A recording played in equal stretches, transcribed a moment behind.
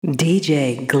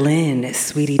DJ Glenn,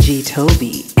 Sweetie G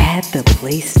Toby at the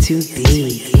place to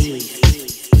be.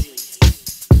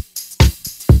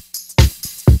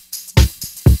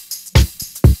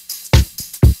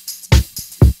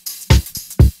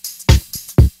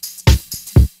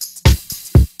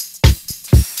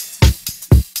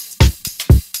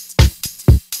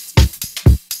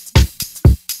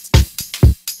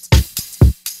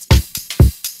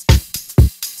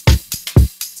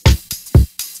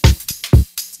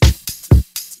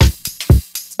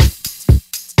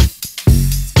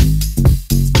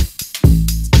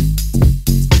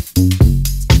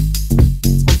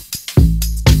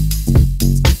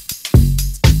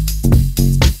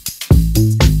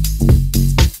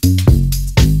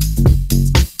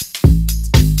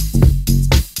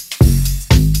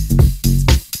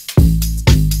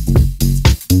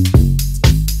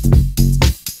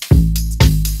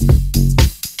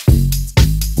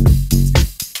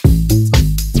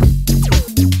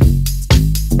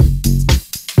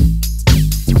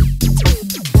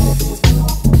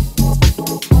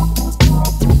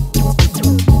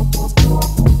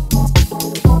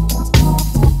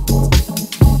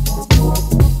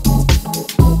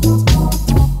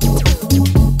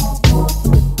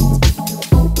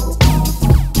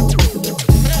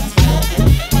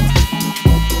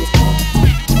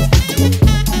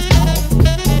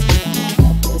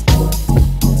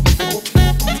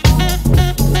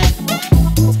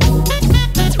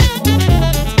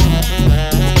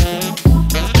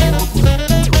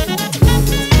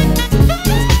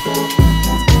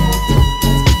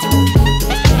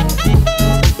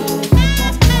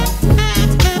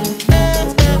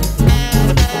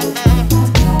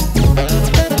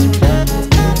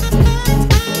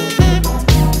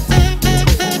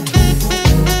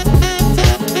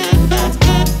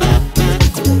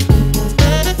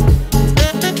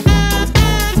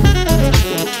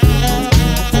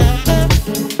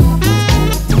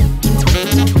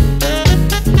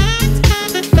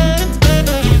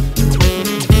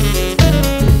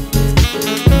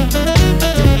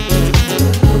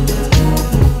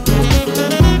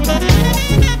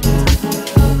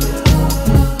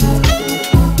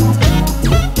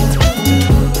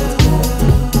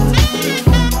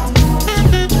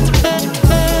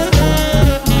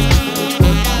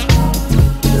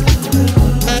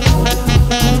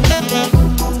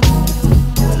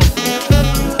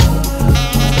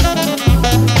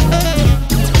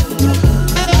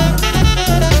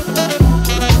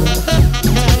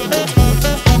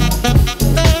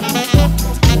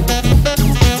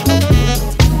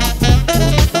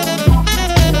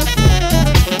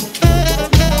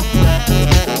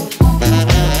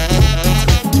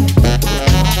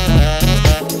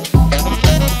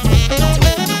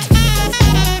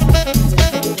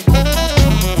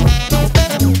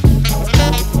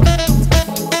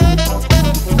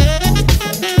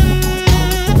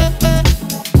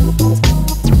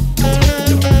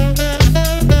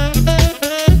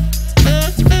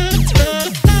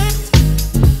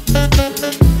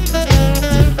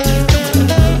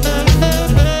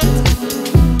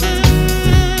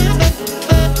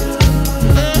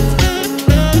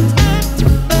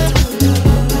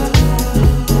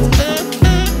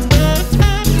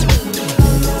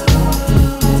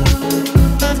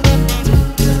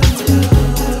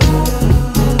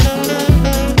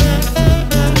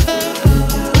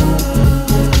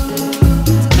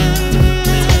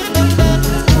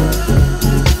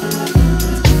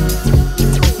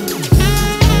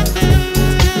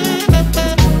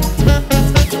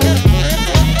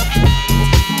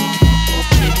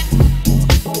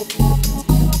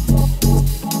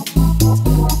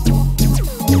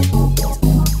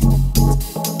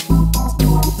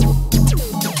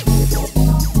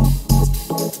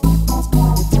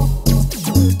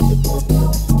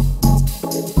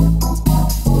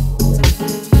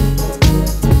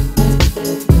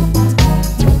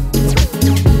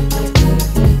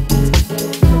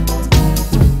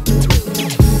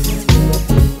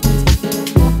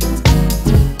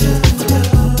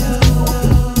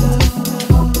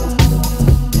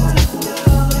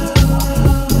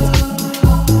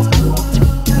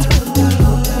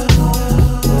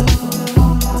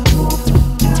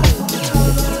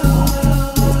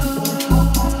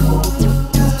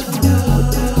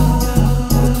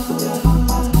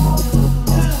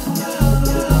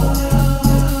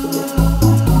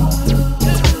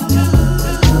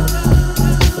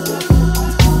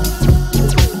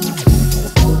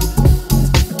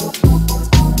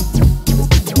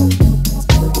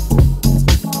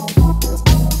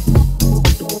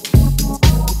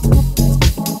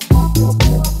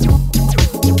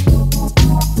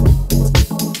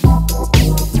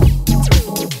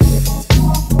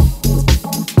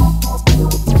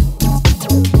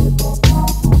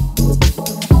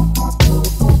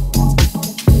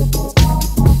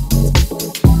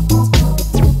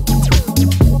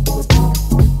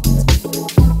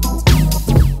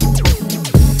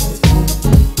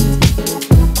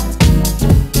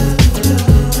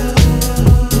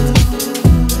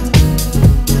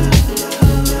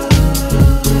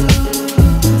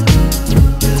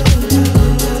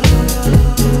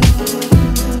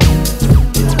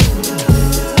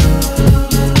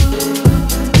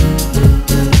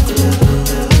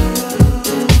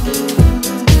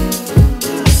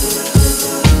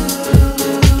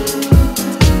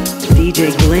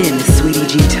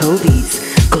 Toby's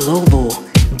global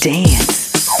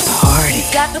dance party. You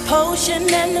got the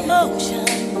potion and the motion.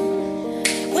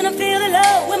 When I'm feeling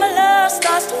low, when my love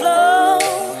starts to flow,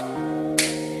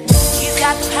 he's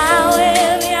got the power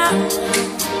in the hour.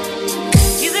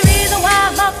 He's the reason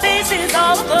why my face is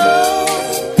all aglow.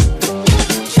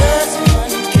 Just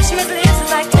one Christmas lips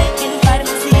is like taking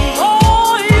vitamin C.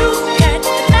 Oh, you can't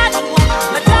imagine what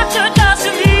my doctor does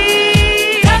to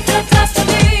me. Doctor does to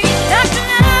me. Doctor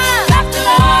Love, Doctor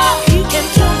Love. He can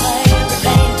cure my every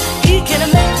pain. He can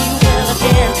make me well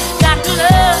again. Doctor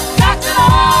Love, Doctor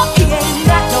Love. He ain't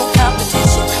got no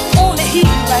competition. Only he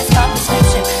writes my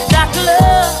prescription. Doctor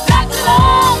Love, Doctor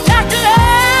Love, Doctor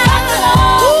Love, Doctor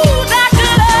Love. Ooh, Doctor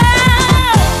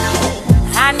Love.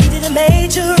 I needed a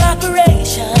major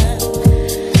operation.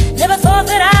 Never thought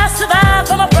that I'd survive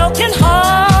from a broken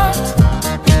heart.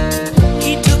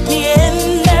 He took me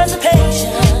in as a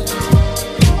patient.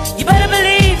 You better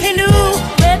believe he knew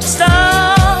where to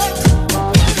start.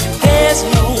 There's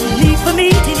no need for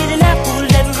me to eat an apple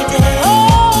every day.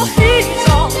 Oh, he's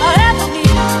all I ever need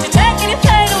to take any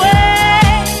pain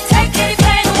away. Take any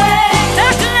pain away.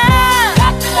 Doctor Love,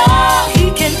 Doctor Love.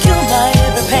 He can cure my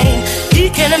every pain. He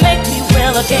can make me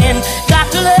well again.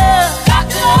 Doctor Love,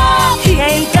 Doctor Love. He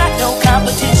ain't got no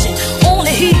competition.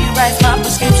 Only he writes my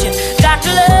prescription.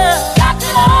 Doctor Love, Doctor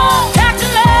Love, Doctor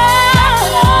Love.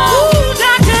 Ooh,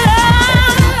 Doctor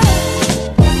Love.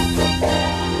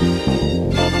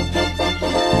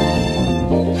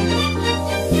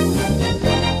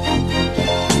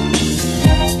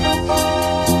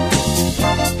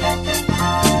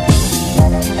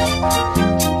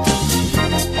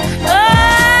 Oh,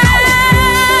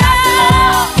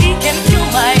 he can cure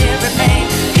my every pain.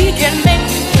 He can make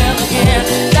me well again.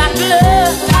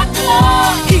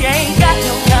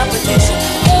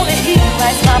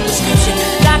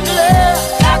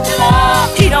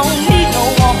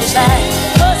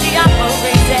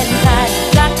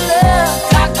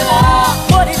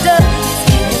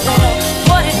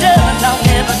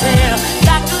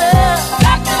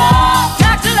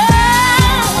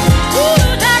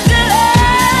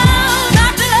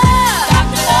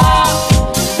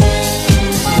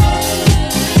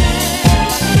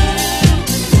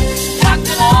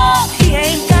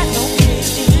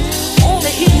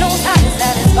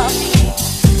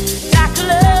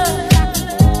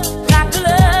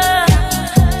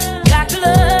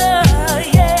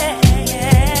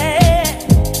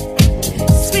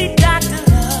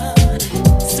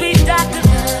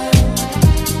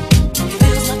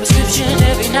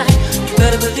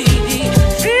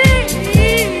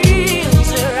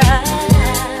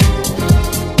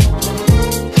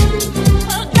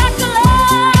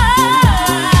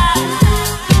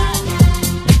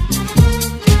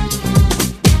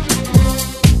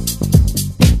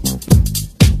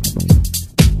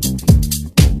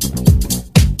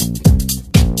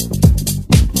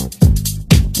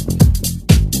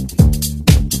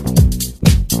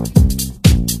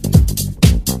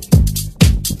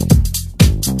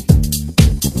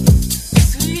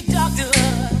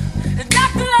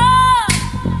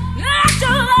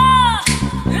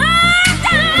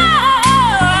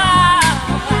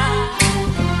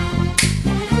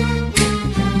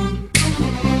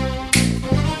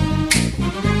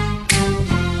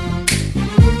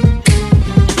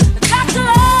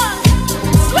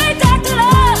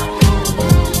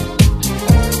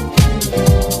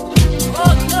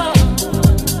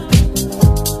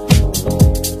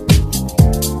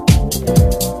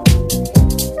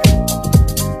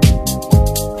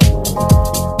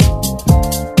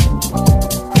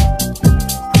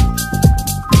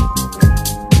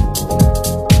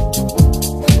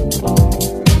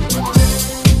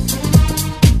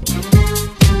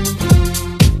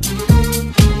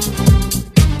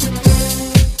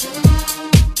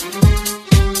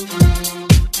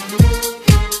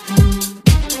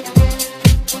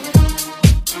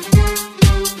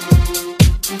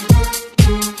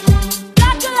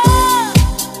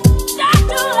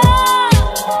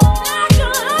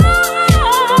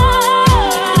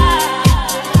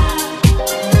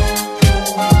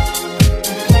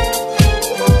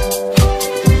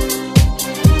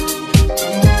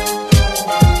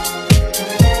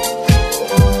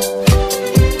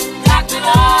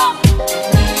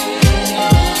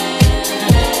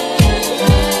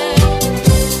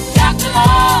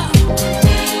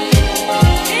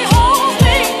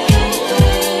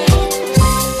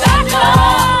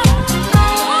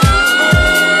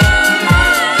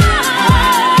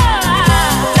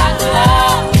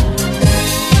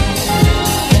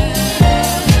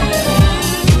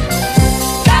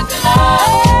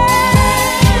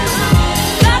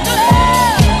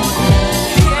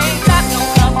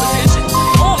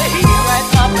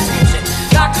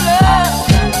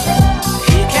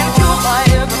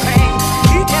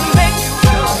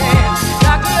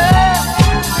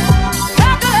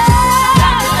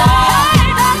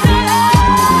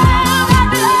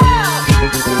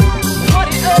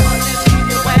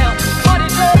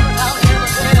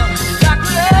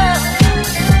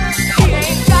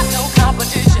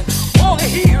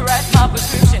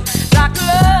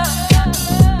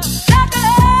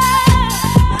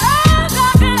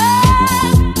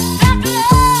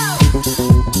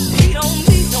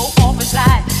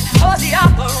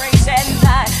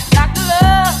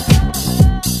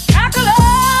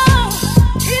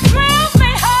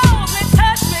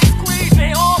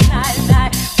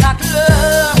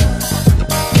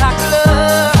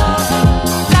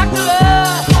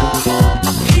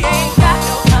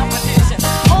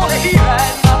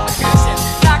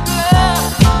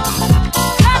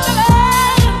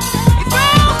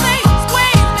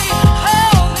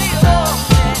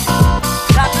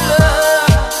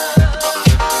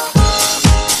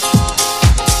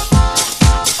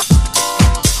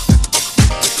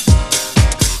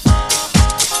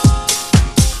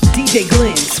 DJ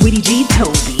Glenn, Sweetie G,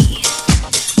 Toby.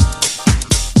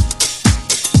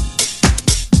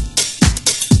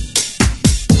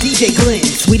 DJ Glenn,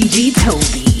 Sweetie G,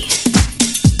 Toby.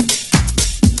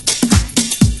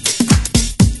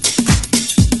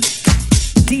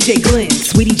 DJ Glenn,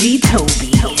 Sweetie G,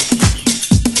 Toby.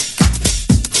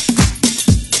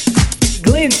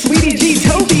 Glenn, Sweetie G,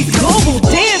 Toby's Global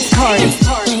Dance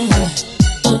Party.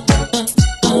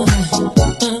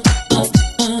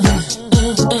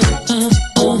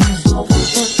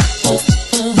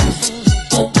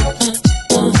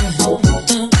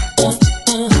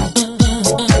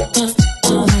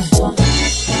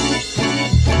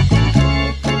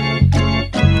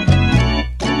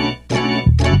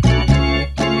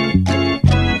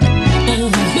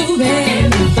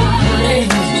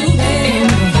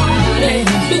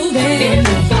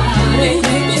 Everybody,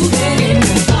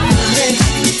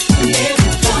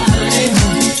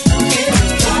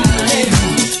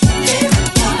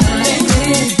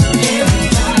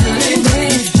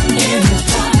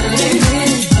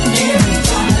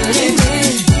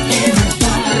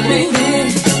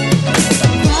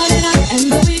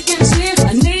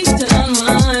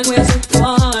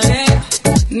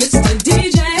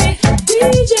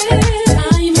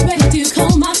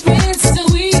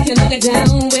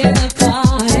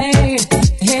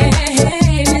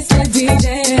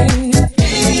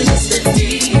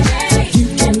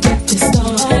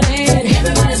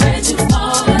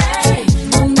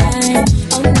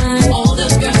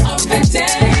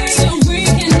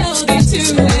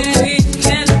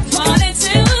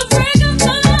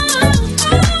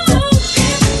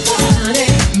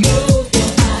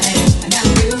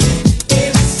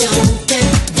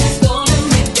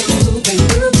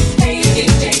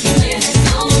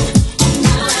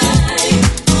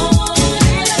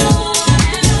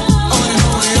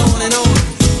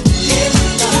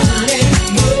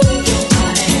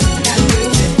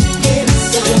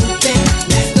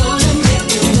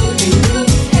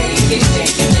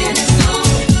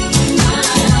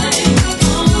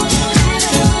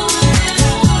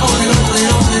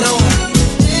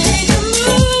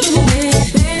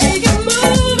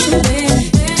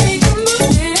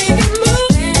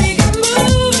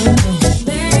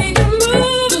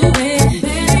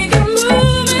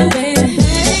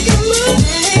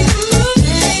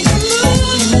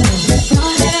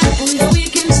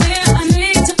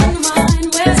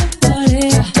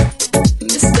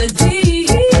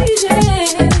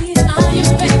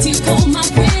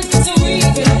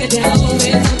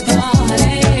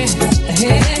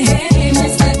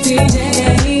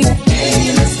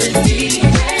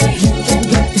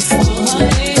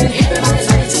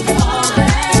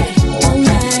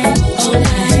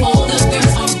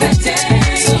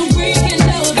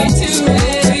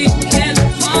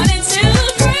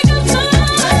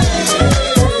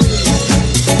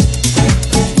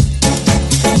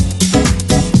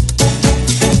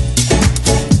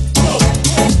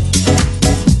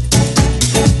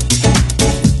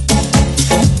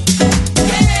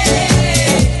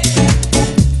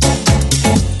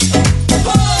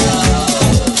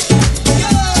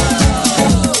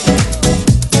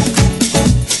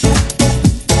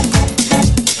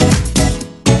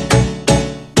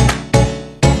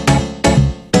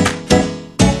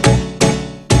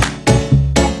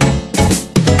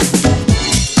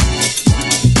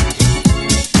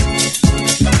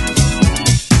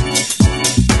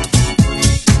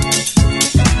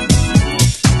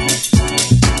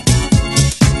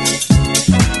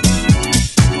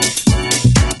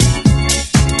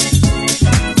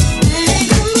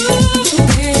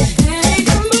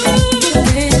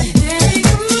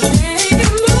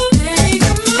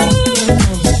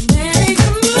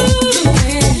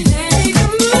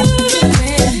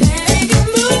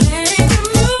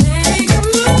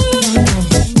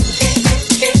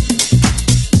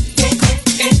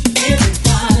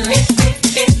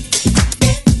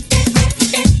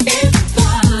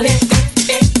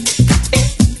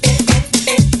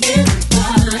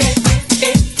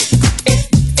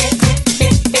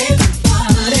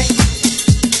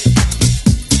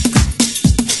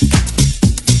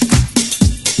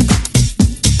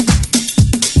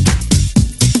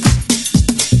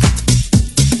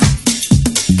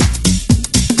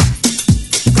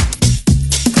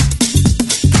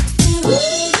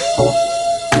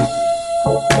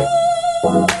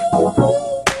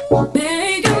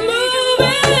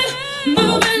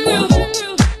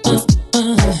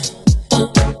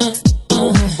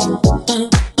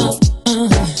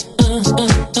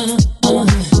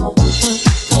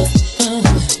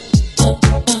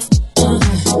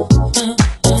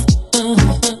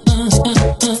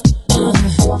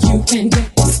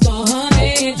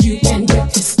 You're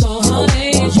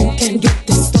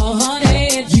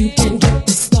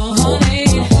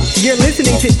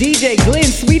listening to DJ Glenn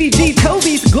Sweetie G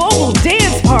Toby's Global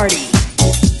Dance Party.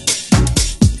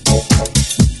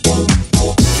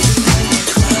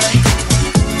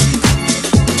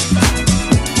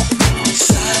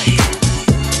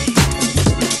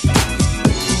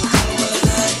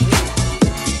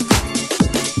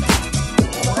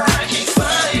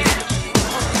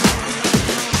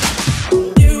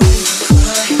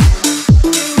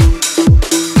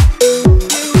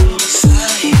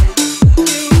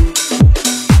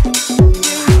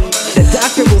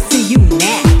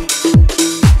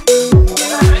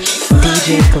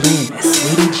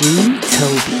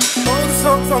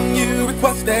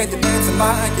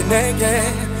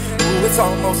 It's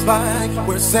almost like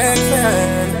we're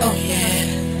sexing. Oh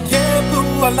yeah. Yeah,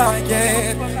 boo, I like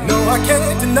it. No, I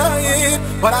can't deny it,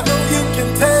 but I know you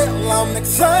can tell I'm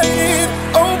excited.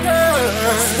 Oh girl,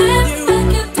 Step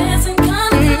back, you're dancing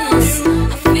kinda close.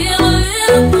 I feel a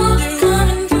little more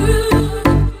coming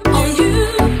through on you.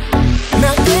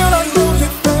 now girl, I know you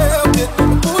felt it.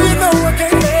 Oh, you know I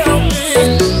can't help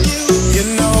it. You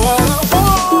know what I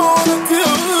wanna do.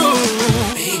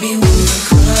 Baby, when you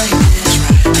cry, that's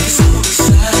right. I get so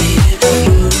excited.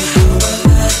 You know how I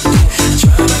like it. I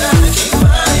try, but I can't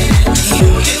find it. You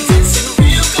get dancing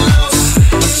real close,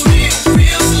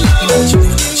 real slow.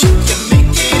 You can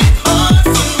make it hard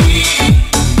for me.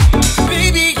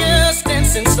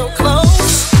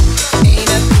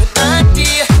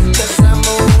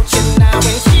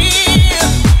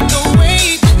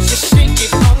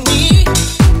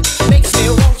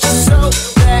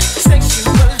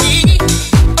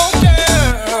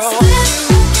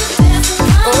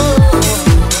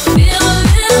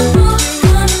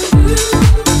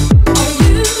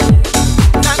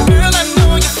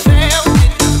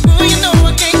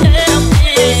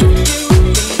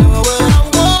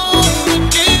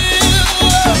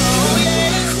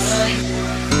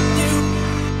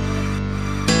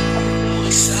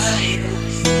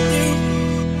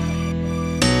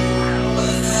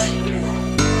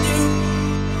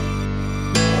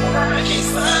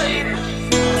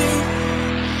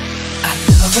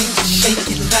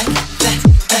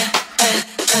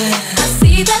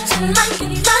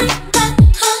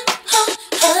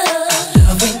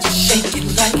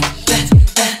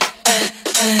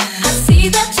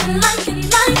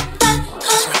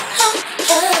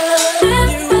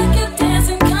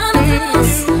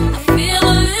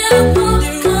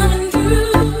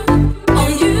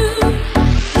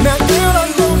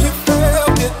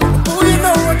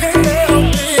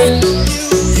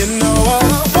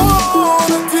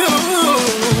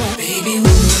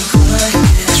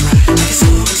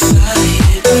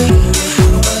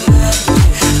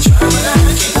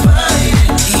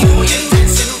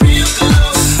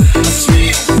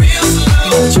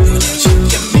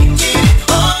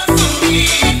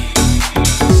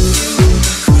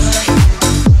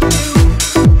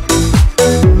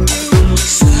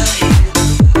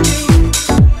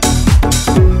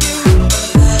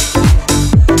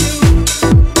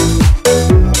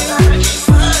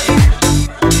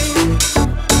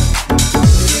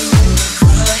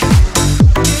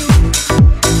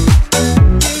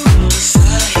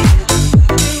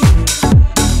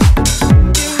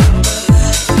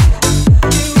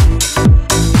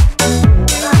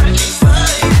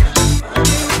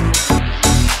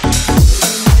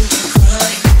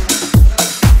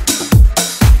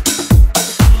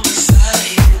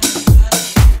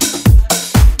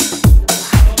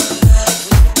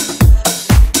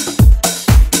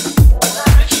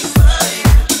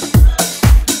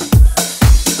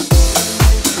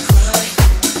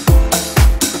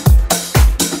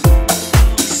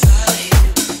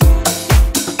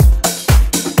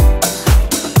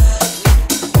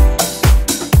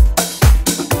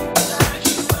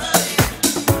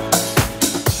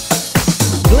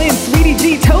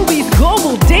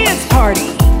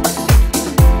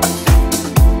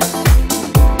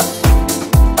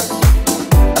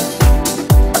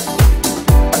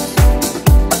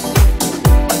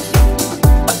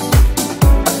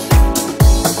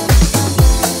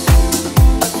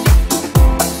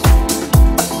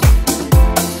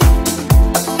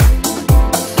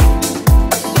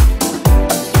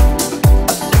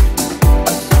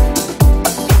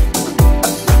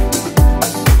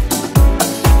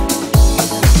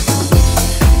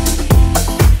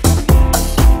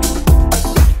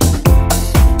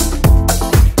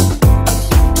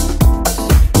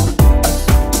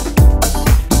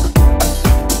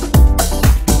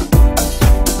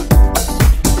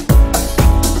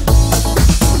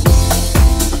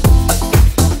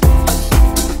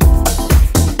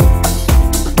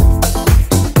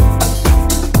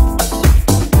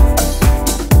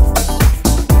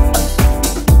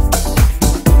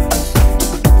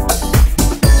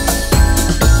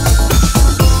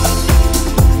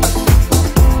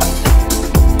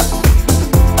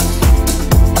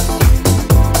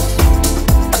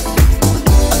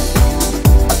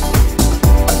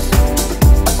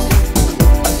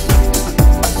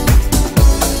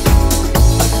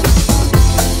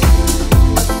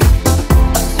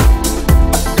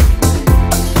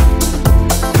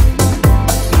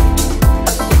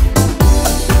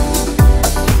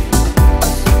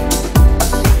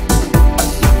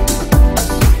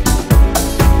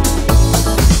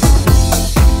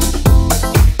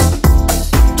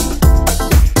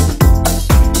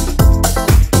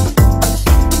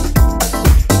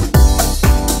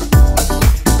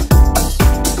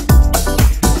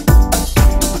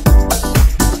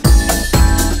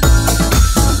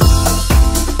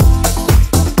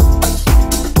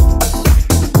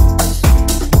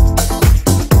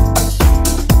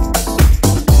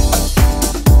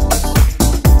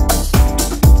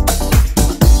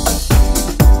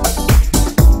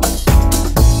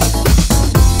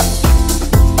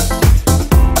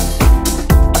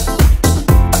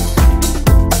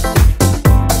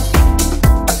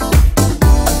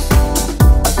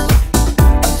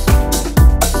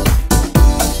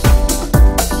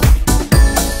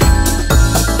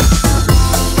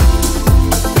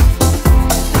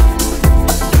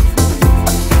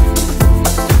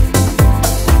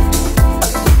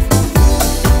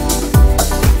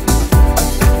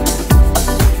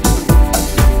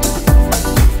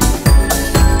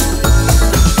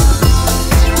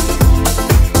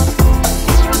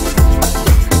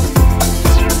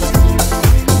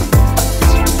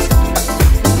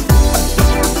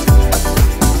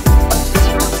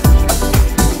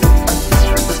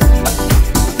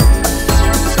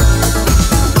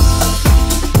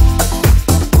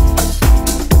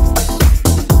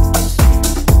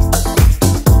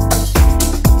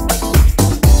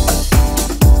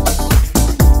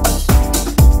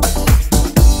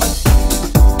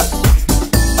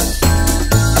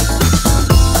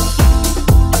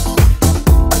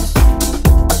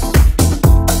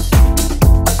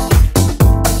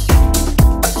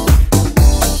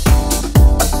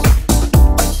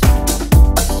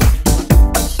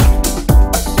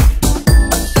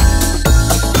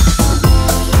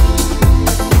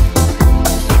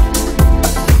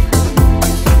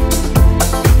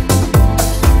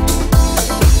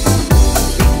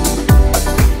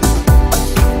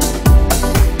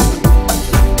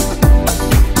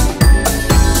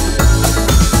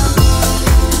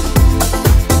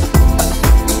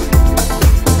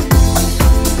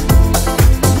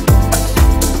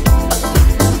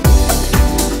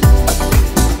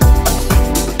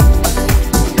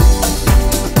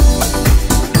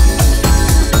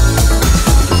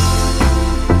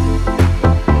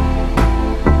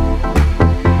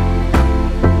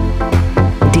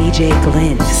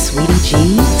 Sweetie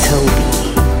G Toby.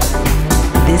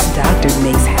 This doctor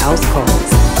makes house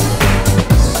calls.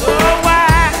 So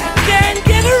I can't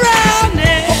get around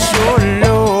it. So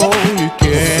low, you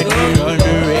can't get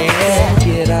under it.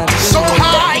 So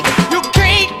high, you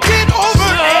can't get over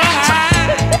it.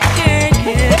 I can't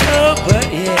get over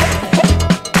it.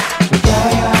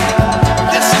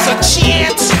 This is a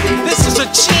chance. This is a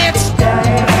chance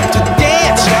to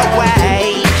dance your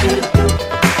way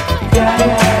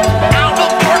out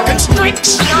of your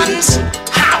constrictions.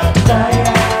 How?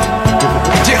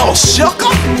 Dill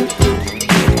sugar.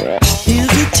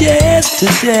 Here's a chance to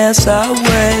dance our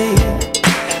way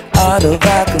out of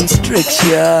our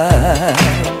constriction.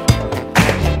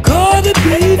 Gonna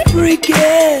be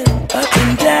freaking up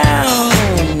and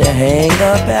down the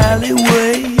hang-up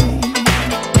alleyway.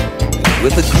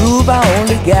 With a groove I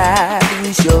only got,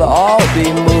 we shall all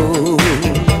be moved.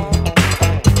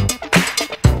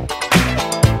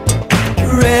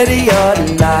 Ready or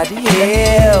not,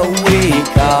 here we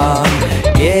come,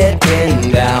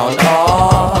 getting down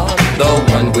on the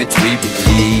one which we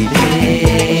believe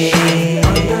in.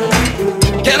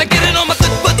 Can I get it on my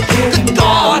good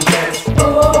God?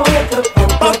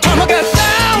 I'm gonna get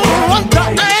down on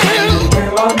time.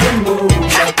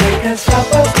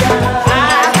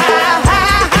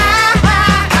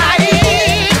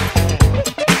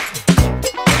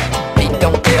 Hey,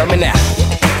 don't tell me now.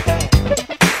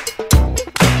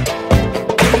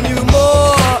 You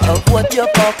more of what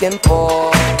you're fucking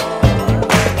for.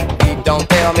 Hey, don't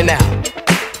tell me now.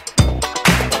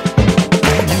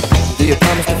 Do you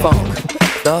promise the funk?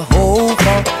 The whole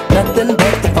funk, nothing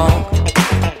but the funk.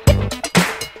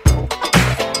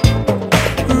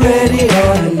 Ready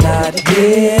or not,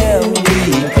 here we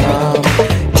come,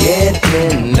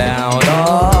 getting down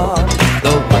on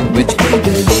the one which we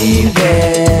believe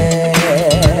in.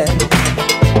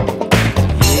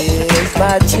 Here's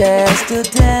my chance to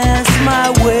dance my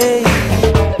way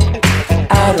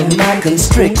out of my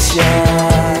constriction.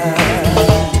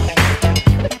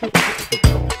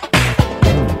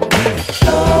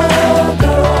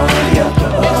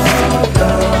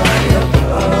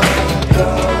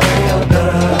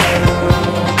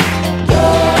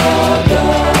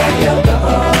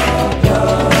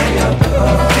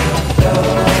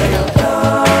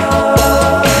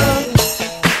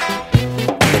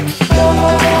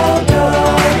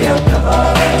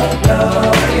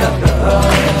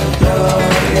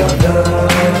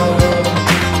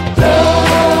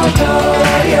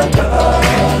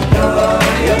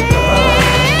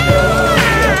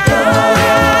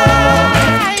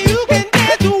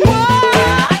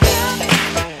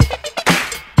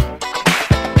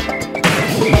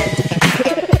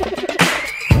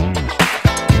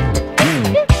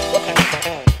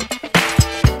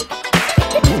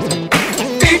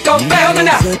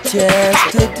 Chance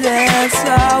to dance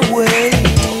our way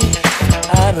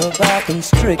out of our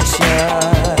constriction.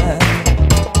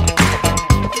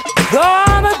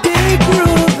 Gonna be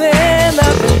grooving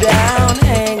up and down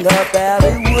hang-up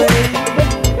alleyway.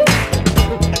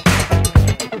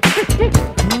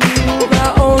 Move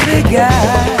our only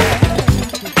guy.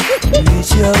 We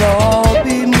shall all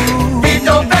be moved. Please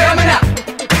don't fail me now.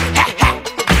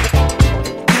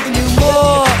 Giving you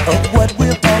more of what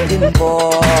we're fucking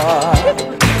for.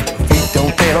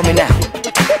 Don't fail me now.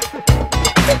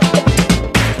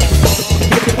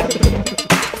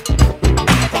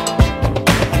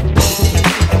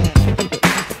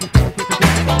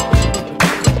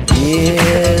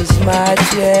 Here's my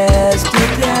chance to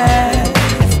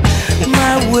dance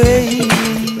my way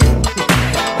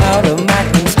out of my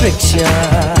constriction.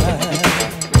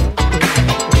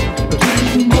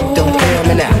 Don't fail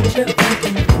me now.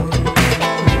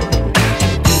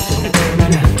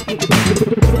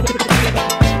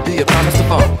 Do you promise the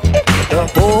funk? The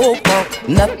whole funk,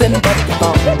 nothing but the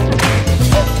funk.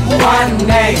 One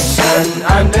nation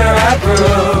under a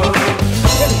groove,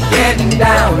 getting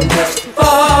down just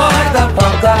for the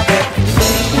funk of it.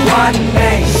 One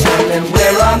nation and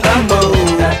we're on the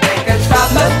move. Nothing can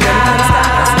stop us now.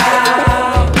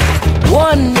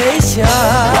 One nation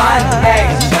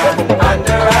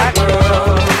under a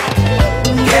groove,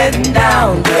 getting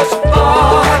down just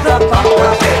for the funk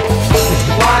of it.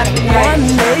 One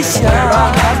nation, we're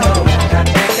on the move.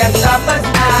 Nothing can stop us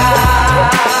now.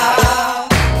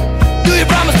 Do you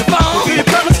promise the phone? Do you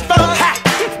promise the phone? Ha!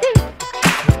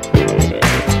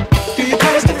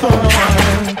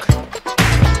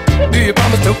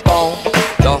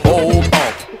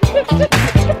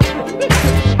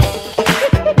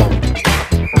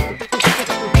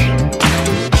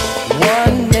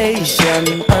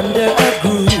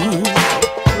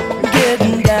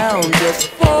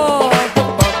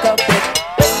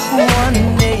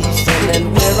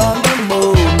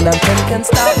 nothing can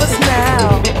stop us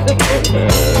now.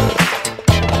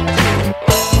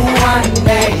 One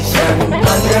nation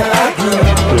under a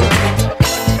groove,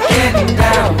 getting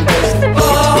down just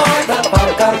for the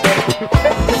funk of it.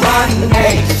 One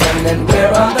nation and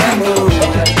we're on the move.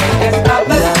 Nothing can stop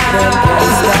us now.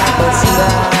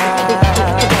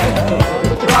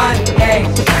 One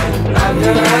nation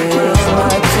under a groove.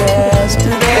 My chest to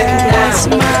dance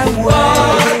my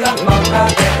way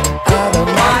out of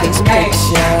my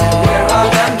nation. We're on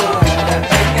the move.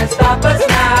 Nothing can stop us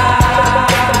now.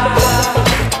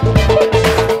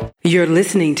 You're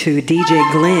listening to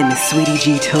DJ Glenn, Sweetie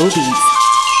G Toby's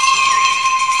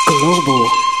Global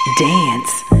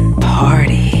Dance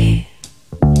Party.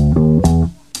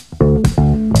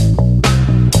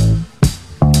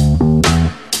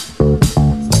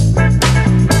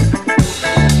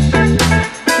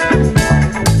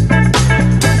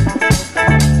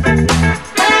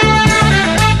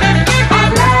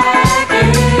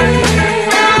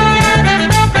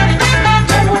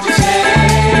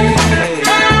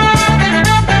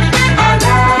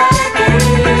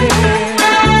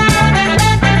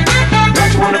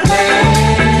 Don't you wanna play?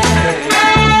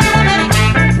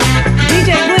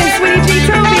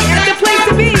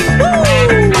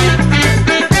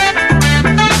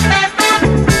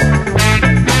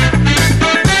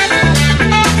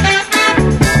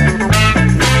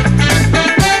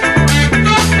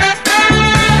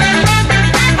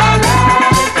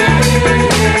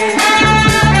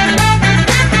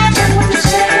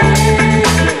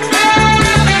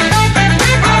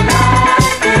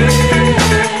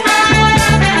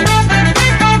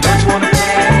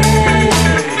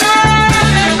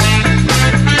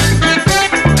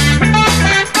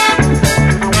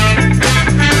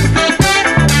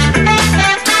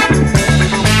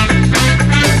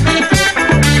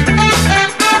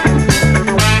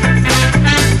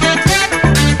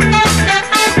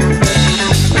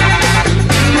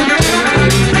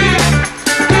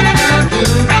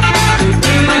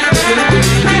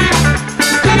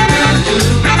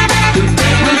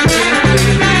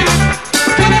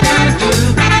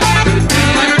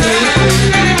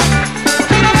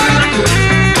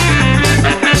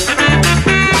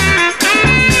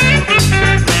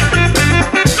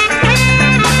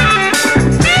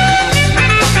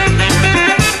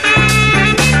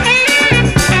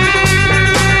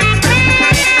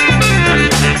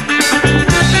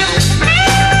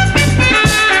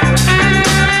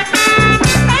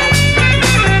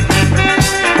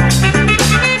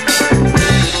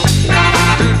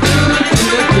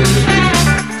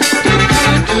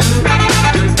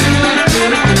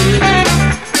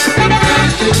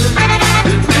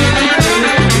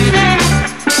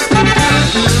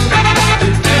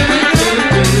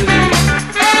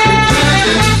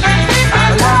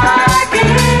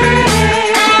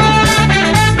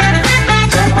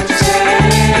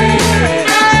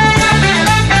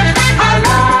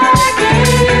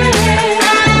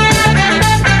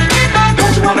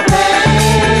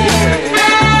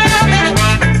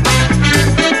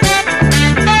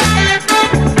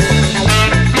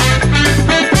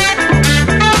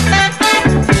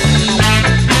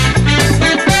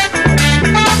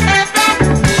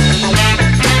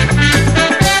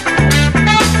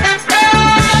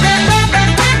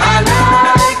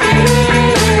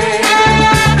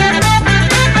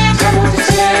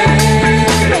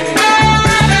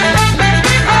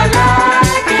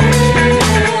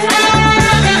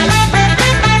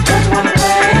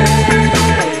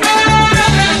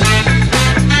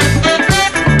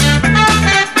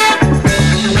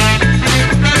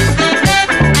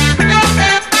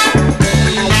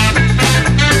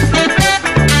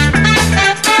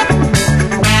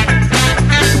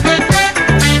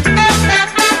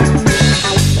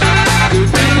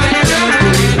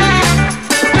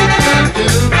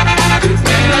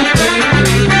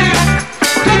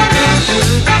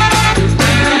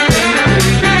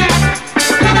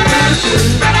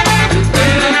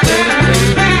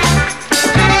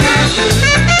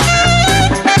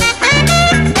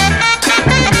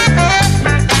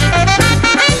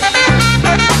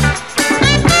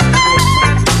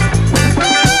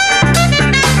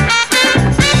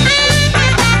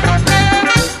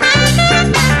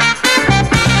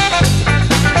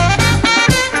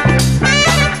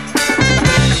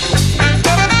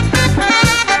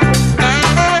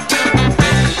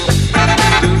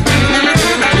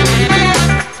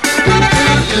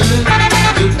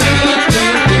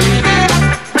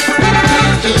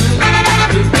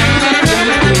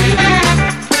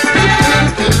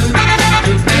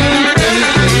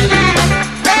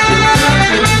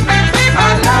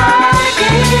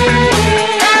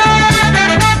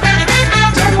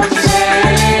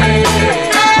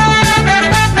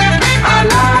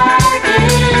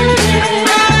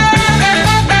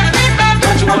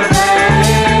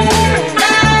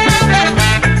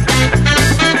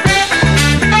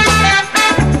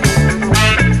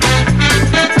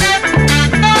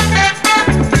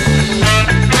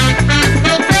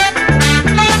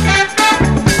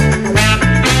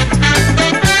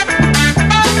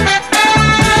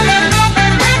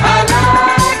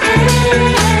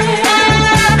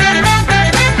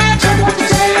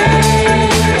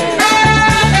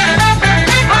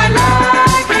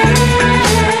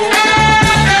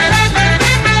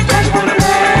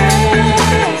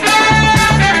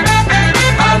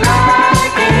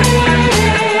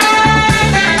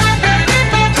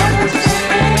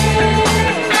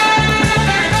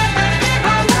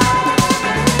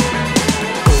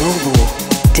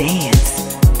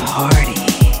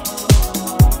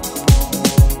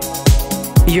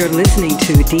 You're listening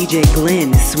to DJ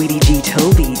Glenn, Sweetie G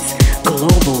Toby's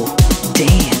Global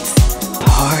Dance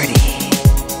Party.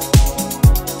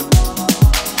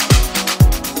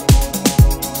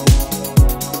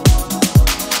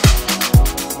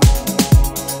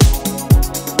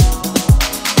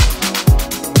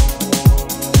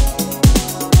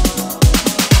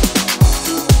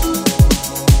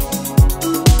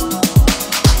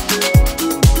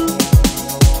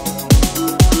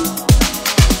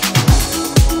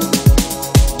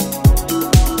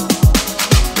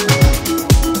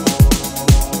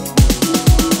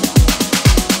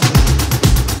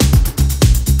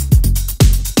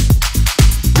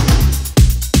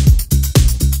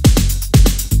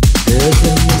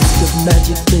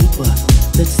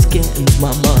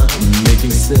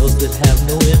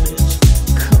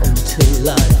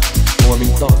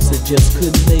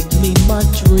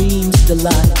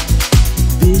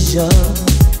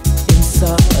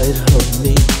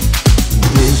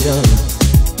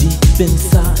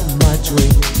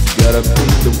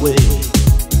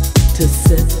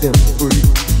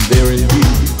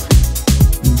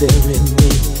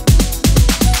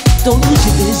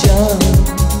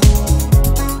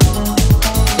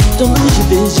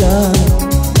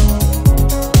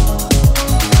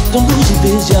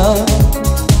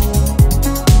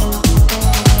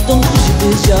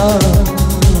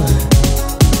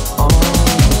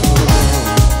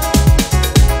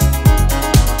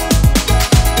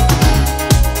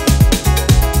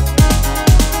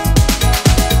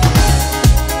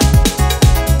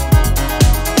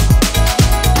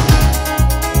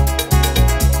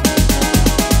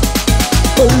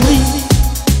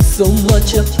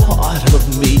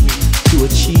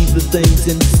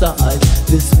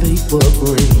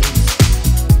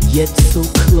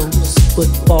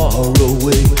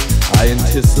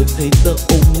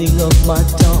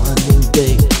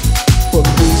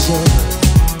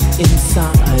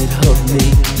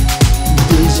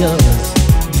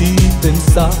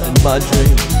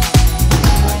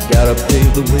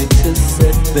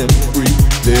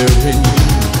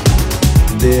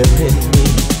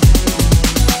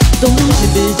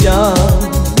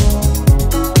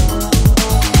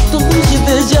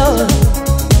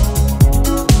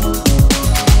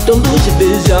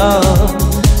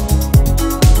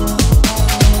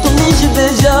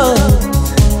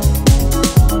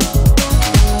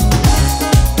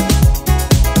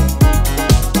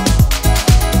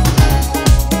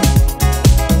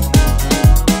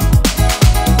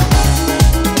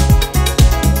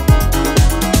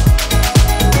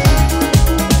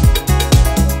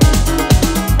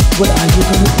 What are you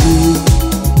gonna do?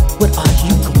 What are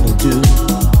you gonna do?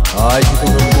 Are you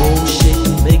gonna mold, shake,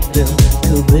 and make them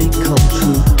till they come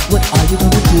true? What are you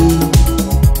gonna do?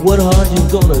 What are you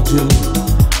gonna do?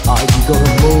 Are you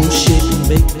gonna mold, shake, and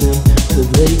make them till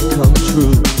they come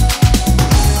true?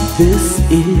 This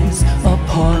is a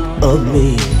part of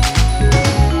me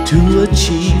to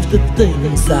achieve the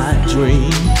things I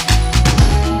dream.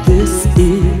 This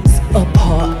is a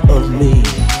part of me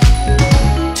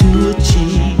to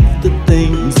achieve the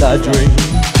things I dream.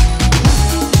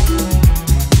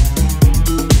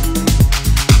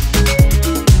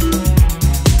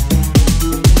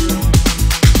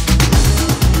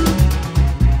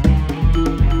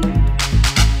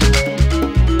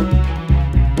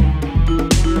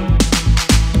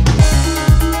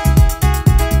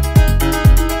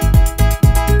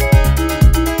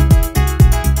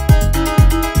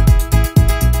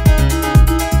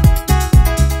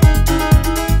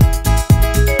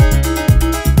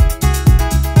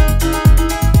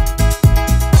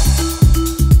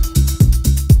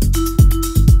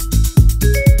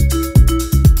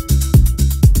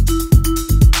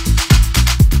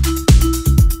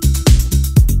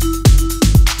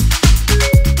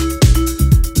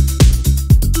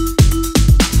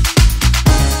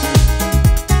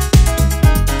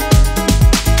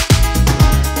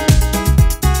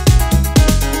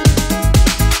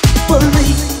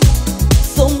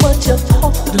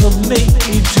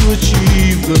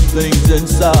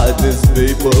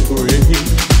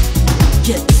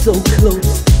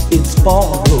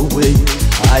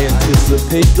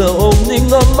 The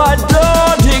opening of my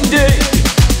dawning day.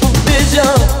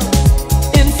 Vision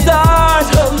inside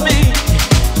of me.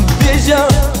 Vision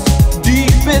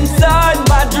deep inside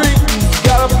my dreams.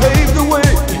 Gotta pave the way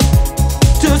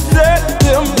to set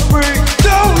them free.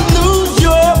 Don't lose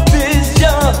your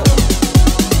vision.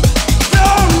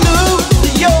 Don't lose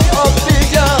your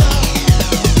vision.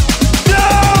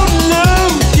 Don't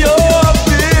lose your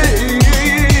vision.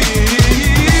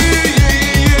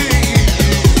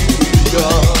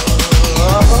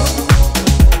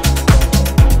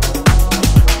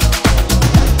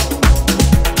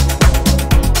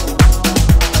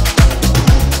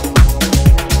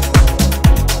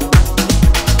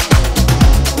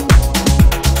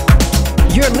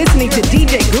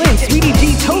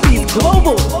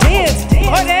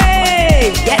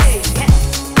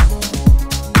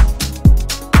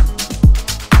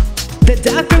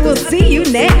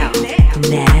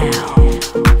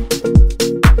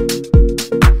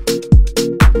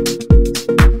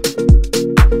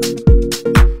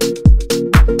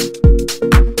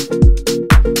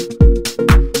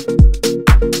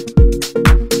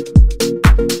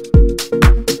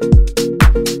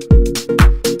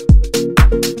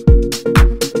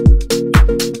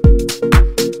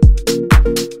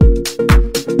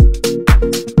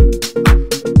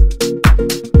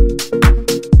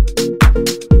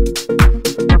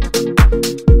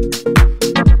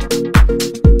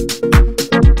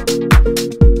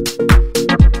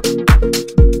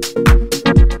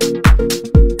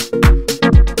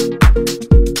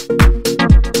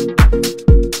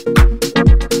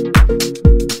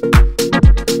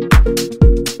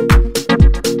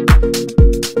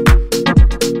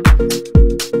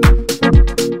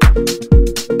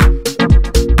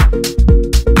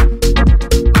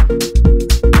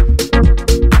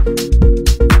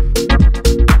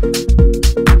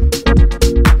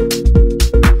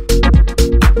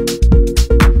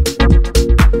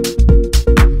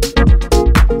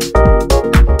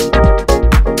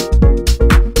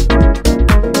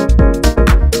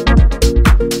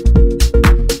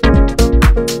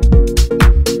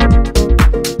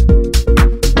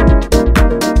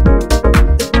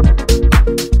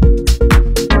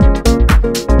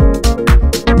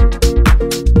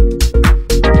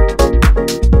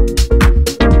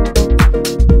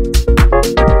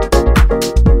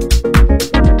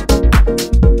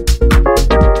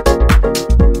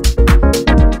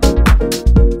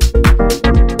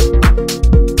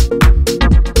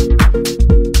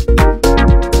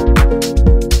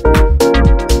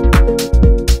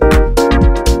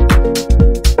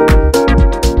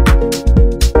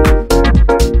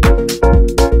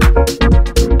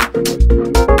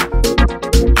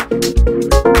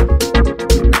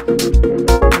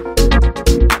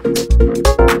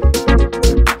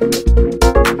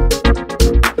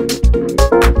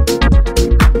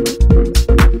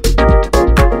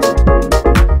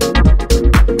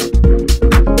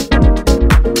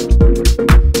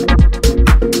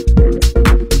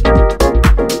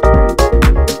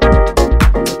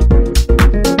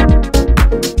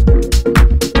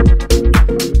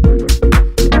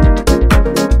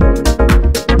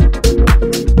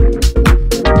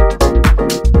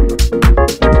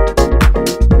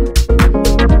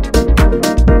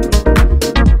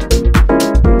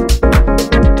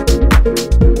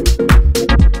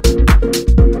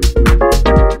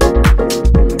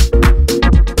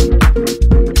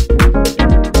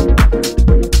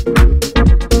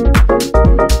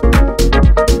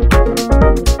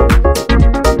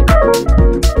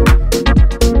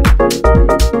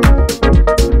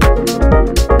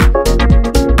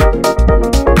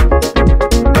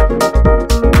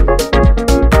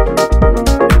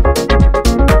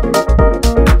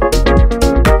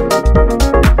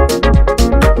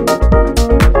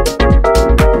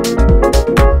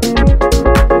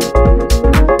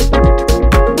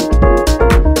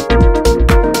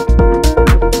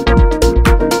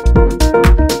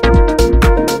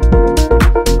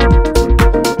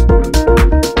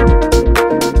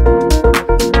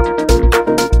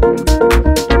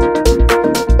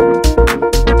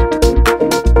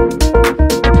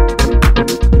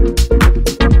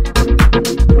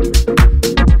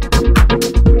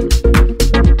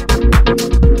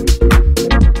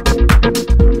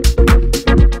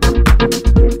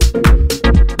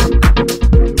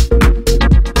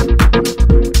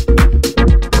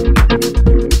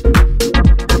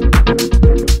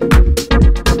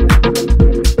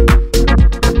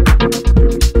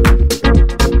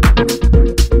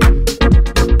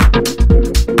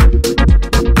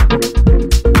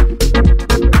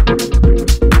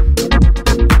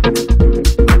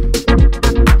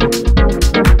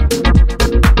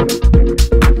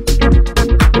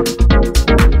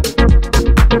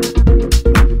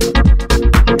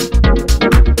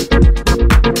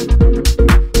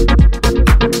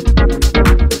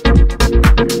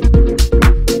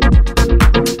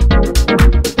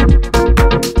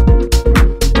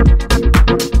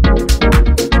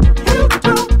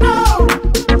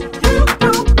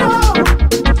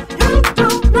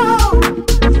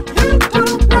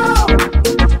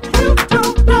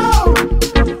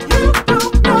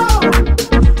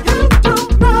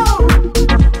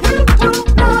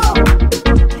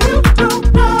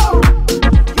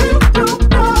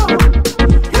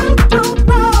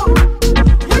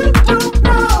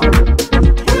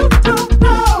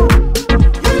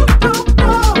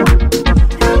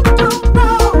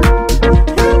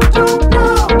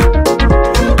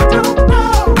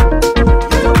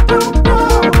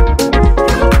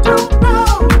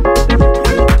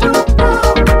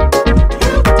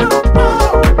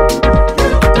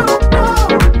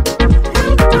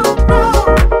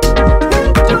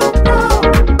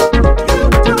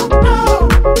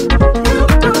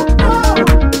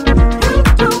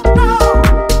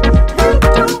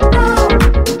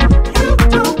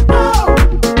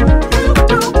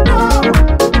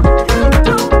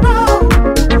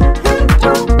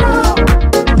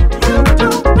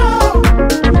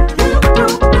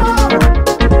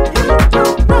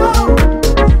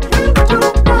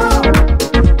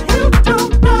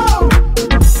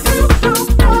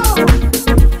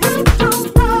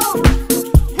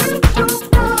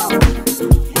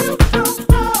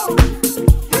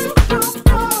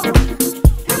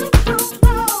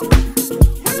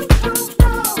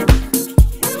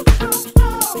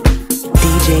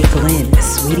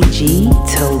 Sweetie G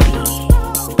Toby.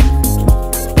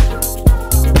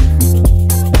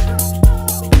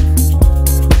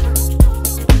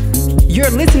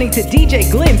 You're listening to DJ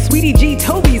Glenn, Sweetie G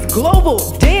Toby's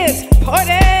Global Dance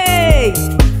Party!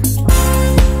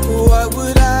 What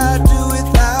would I do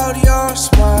without your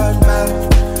smart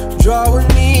mouth? Drawing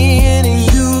me in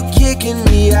and you kicking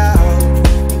me out.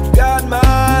 You got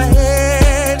my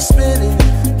head spinning,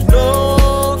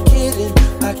 no kidding,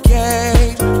 I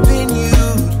can't pin you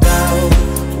down.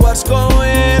 What's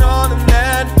going on in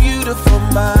that beautiful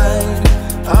mind?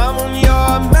 I'm on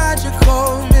your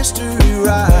magical mystery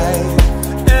ride.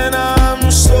 And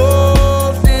I'm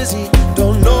so dizzy,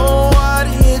 don't know what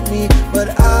hit me,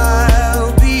 but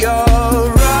I'll be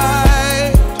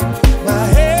alright. My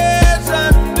head's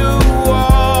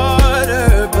underwater,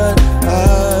 but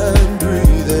I'm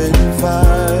breathing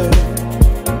fine.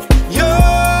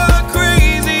 You're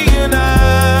crazy and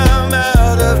I'm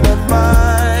out of my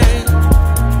mind.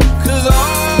 'Cause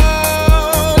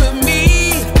all of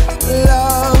me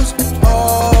loves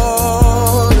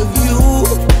all of you.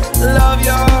 Love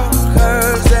your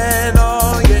curves and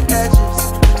all your edges,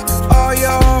 all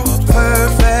your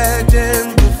perfect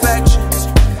imperfections.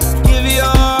 Give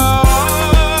your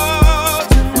all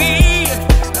to me,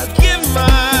 I give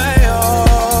my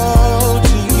all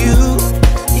to you.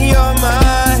 You're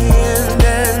my end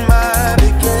and my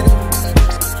beginning.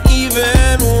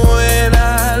 Even when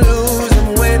I lose, I'm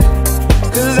winning.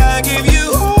 'Cause I give you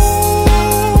all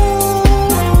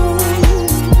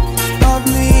of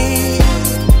me,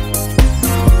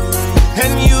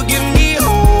 and you give me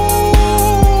all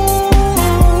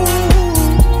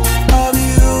of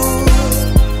you.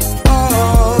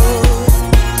 Oh,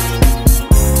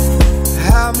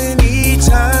 how many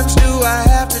times do I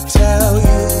have to tell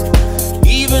you?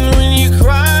 Even when you're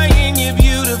crying, you're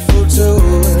beautiful too.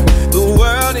 The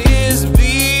world is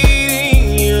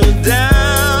beating you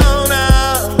down.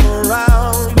 I'm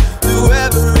around through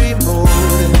every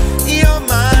mood. You're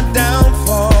my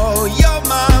downfall, you're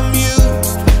my muse,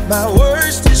 my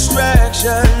worst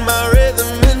distraction, my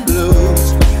rhythm and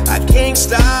blues. I can't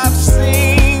stop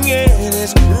singing,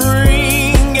 it's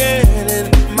ringing in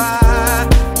my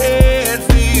head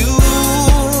for you.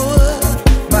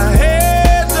 My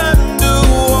head's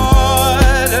underwater,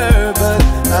 but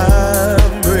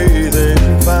I'm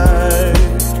breathing fine.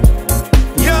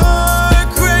 You're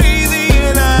crazy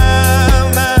and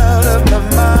I'm out of my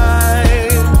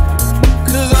mind.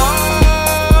 'Cause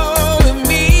all of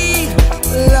me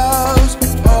loves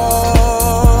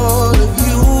all of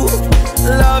you.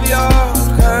 Love your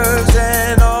curves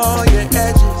and all your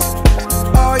edges,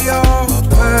 all your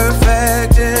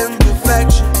perfect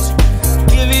imperfections.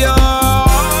 Give your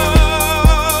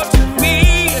all to me,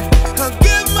 I'll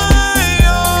give my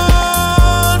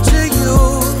all to you.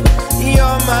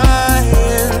 You're my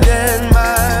end and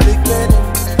my beginning.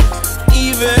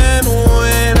 Even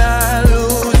when I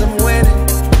lose, I'm winning.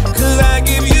 'Cause I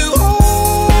give you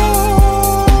all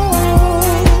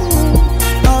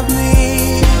of me,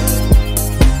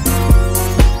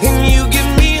 and you give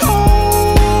me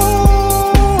all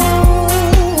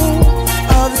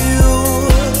of you.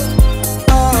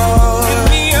 Oh, give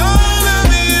me all of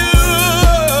you.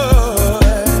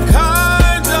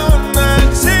 Cards on the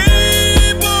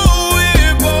table,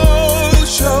 we're both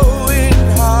showing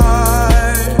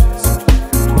hearts.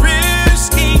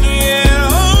 Risking it,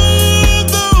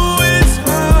 although it's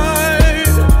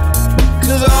hard.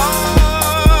 'Cause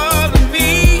all of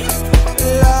me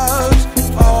loves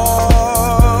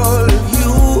all of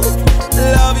you.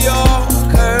 Love your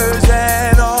curves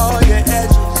and all your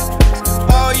edges,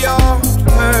 all your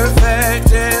perfect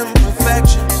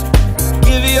imperfections.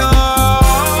 Give your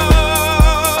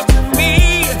all to me,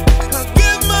 I'll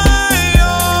give my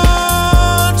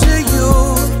all to you.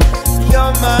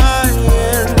 You're my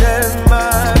end and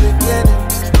my beginning.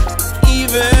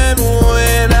 Even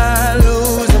when I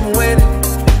lose, I'm winning.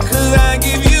 'Cause I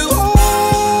give you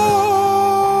all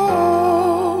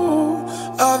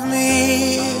of me,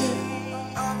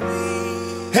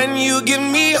 and you give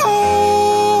me all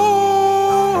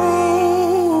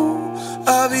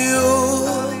of you.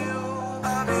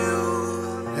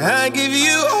 I give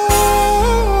you all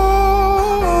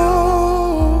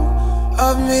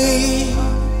of me,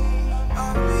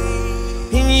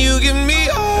 and you give me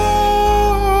all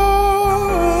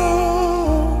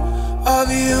of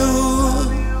you.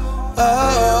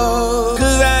 Oh,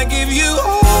 'cause I give you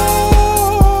all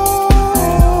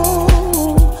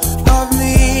of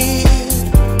me,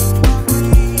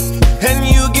 and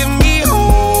you give me all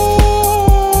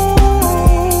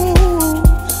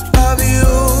of you.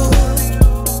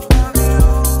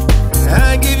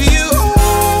 I give you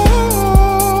all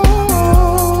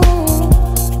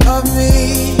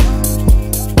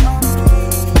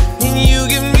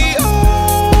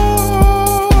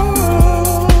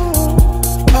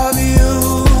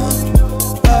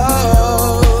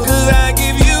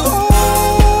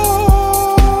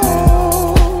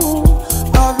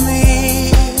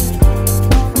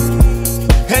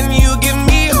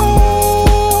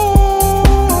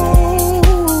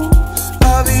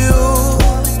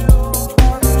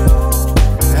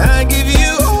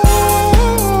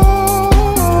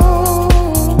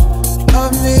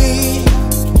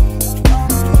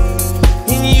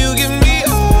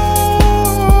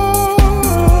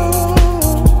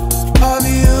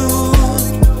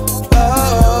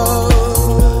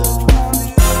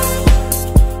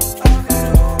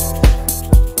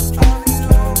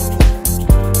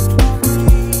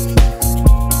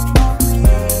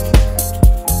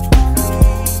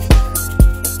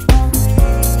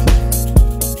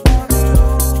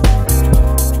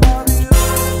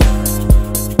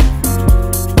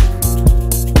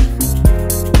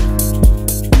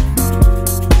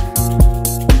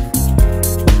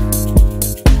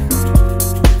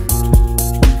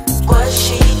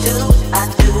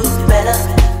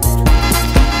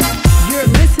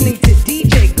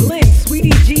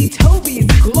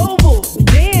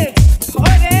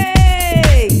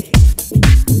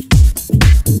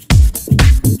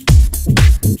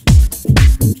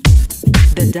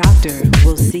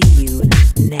you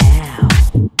now.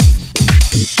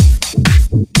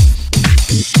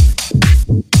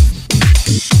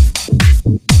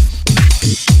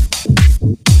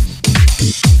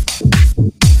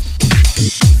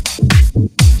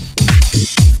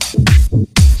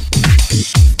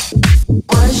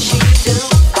 What she do,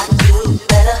 I do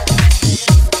better.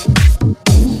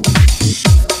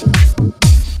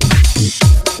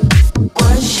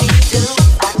 What she do,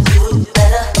 I do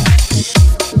better.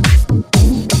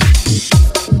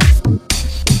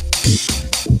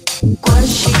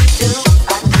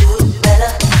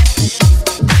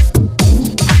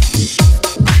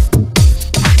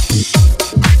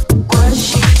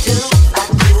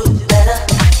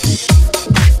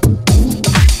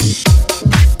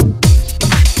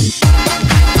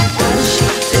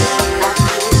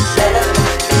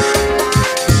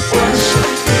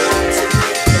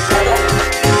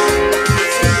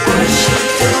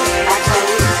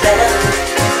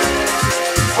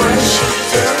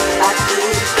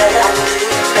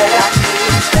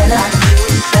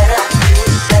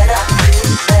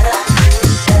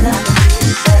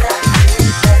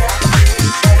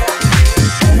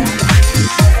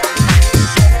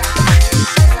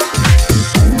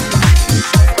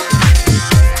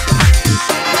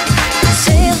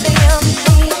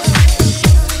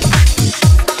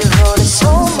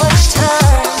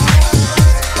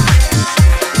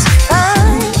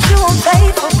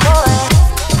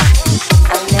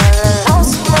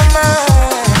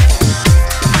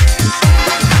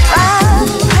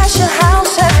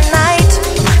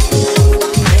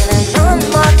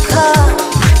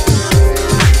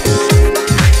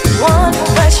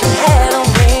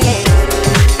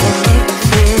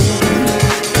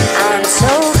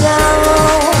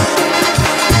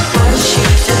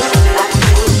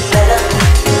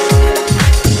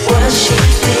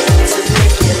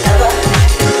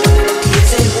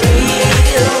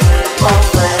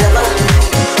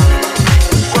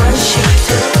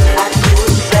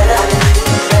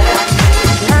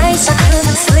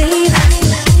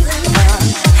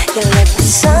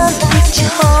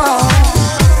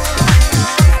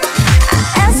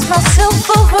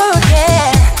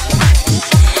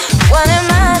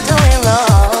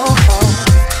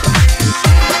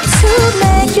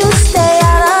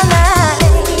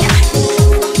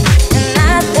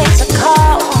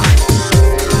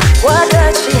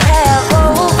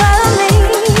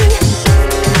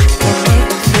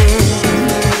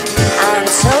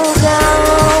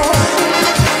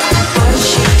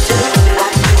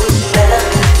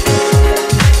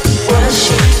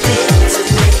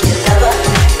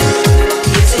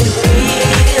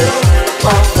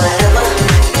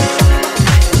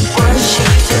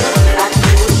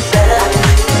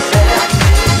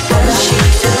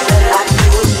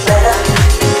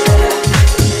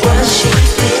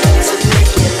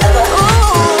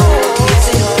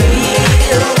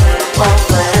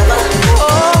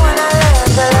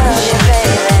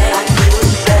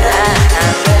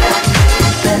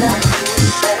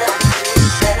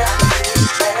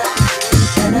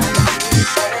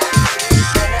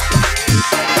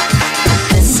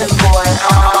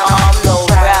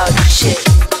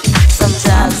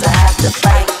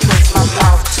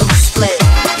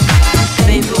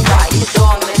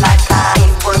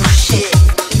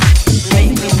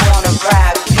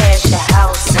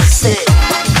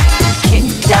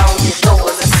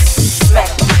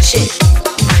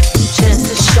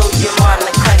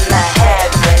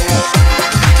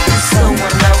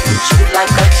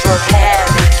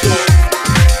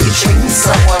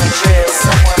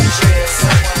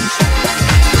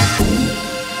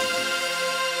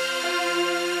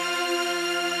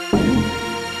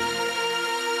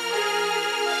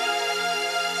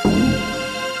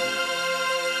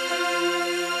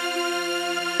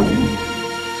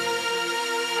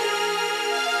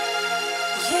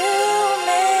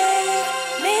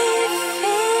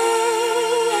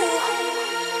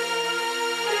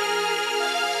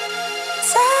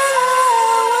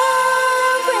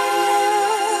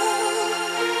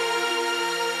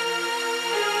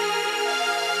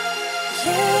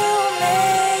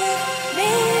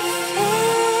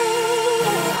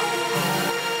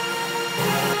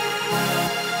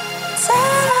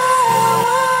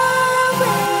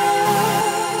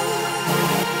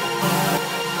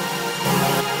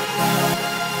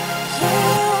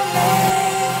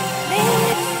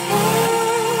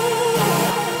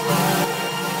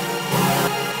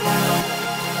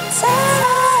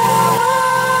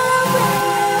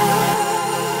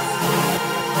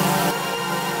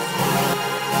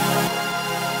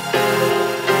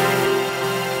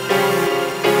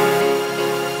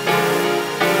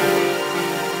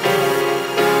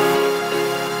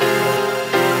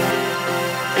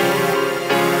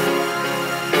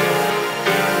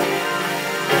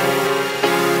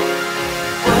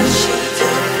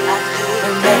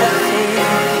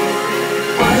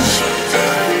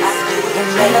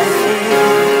 better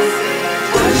things.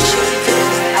 What she do,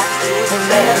 I do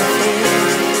better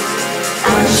things.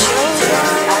 What she do,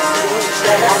 I do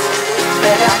better,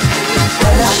 better.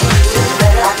 What she do,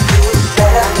 better, I do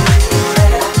better,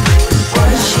 better.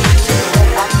 What she do,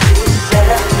 I do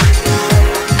better.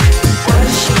 What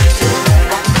she do,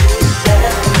 I do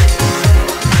better.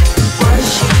 What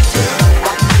she do,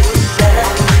 I do better,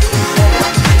 better.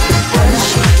 What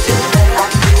she do, I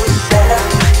do better.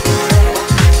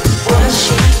 What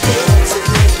she did to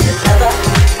make you love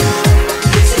her.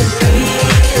 Is it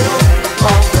real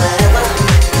or forever?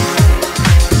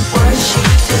 What she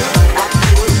do, I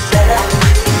do better,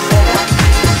 better.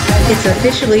 It's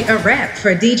officially a wrap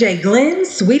for DJ Glenn,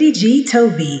 Sweetie G,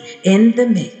 Toby in the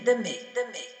mix.